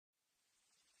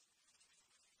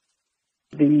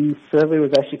The survey was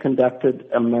actually conducted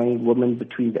among women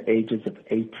between the ages of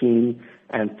 18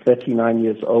 and 39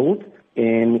 years old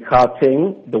in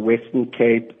Gauteng, the Western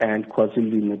Cape, and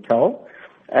KwaZulu-Natal.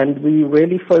 And we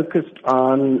really focused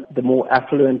on the more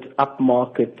affluent,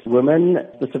 upmarket women,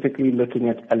 specifically looking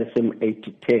at LSM 8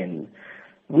 to 10.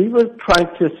 We were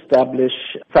trying to establish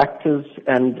factors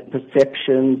and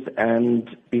perceptions and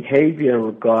behavior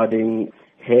regarding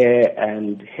hair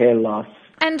and hair loss.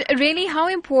 And really, how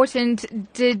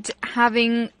important did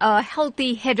having a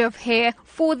healthy head of hair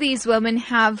for these women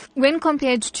have when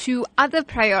compared to other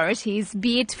priorities,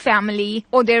 be it family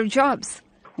or their jobs?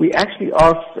 We actually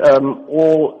asked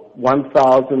all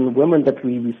 1,000 women that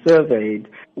we surveyed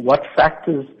what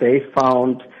factors they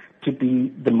found to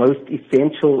be the most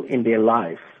essential in their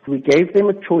life. We gave them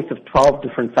a choice of 12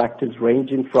 different factors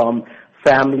ranging from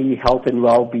family, health and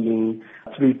well-being,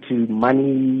 through to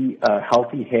money,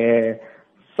 healthy hair,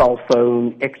 cell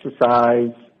phone,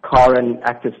 exercise, car and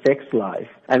active sex life.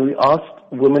 And we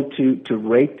asked women to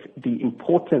rate the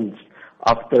importance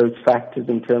of those factors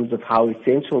in terms of how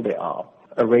essential they are,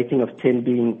 a rating of 10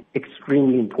 being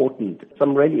extremely important.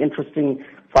 Some really interesting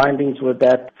findings were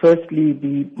that, firstly,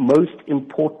 the most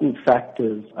important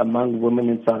factors among women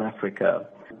in South Africa,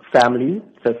 family.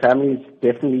 So family is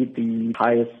definitely the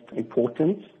highest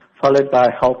importance, followed by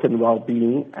health and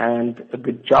well-being and a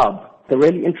good job. The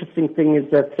really interesting thing is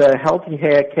that healthy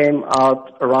hair came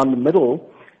out around the middle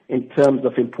in terms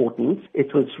of importance.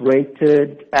 It was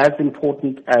rated as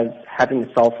important as having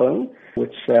a cell phone,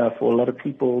 which for a lot of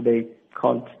people they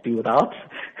can't do without,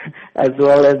 as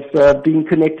well as being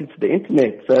connected to the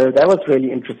internet. So that was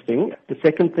really interesting. The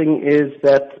second thing is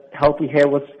that healthy hair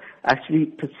was actually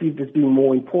perceived as being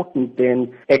more important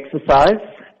than exercise,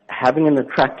 having an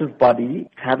attractive body,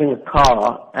 having a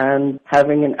car, and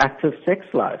having an active sex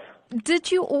life.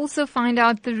 Did you also find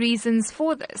out the reasons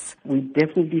for this? We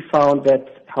definitely found that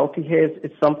healthy hair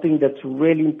is something that's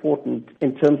really important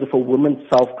in terms of a woman's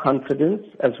self-confidence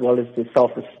as well as their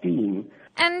self-esteem.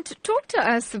 And talk to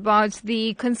us about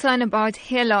the concern about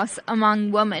hair loss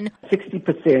among women.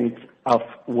 60% of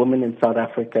women in South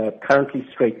Africa currently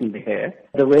straighten their hair.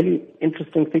 The really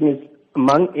interesting thing is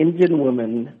among Indian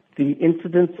women, the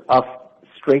incidence of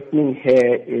straightening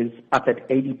hair is up at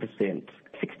 80%.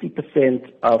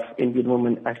 60% of Indian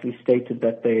women actually stated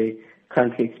that they're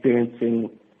currently experiencing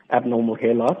abnormal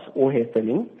hair loss or hair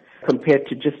thinning, compared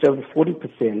to just over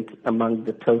 40% among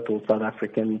the total South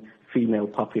African female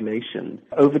population.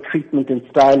 Overtreatment and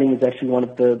styling is actually one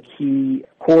of the key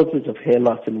causes of hair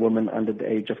loss in women under the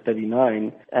age of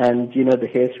 39. And, the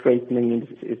hair straightening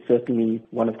is certainly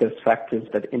one of those factors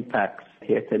that impacts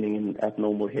hair thinning and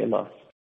abnormal hair loss.